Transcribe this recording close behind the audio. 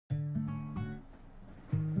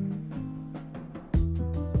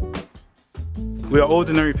We are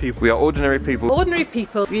ordinary people. We are ordinary people. Ordinary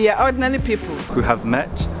people. We are ordinary people. Who have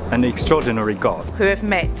met an extraordinary God. Who have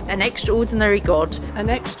met an extraordinary God. An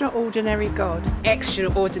extraordinary God.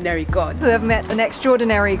 Extraordinary God. Who have met an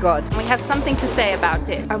extraordinary God. And we have something to say about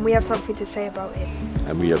it. And we have something to say about it.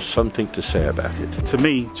 And we have something to say about it. To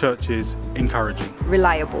me, church is encouraging,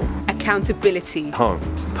 reliable, accountability, Home,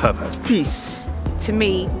 purpose, peace. To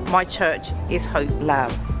me, my church is hope,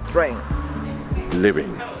 love, strength,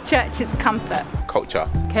 living. Church is comfort, culture,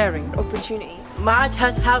 caring, opportunity. My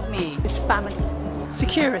church helped me. It's family,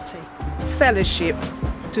 security, fellowship.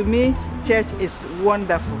 To me, church is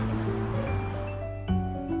wonderful.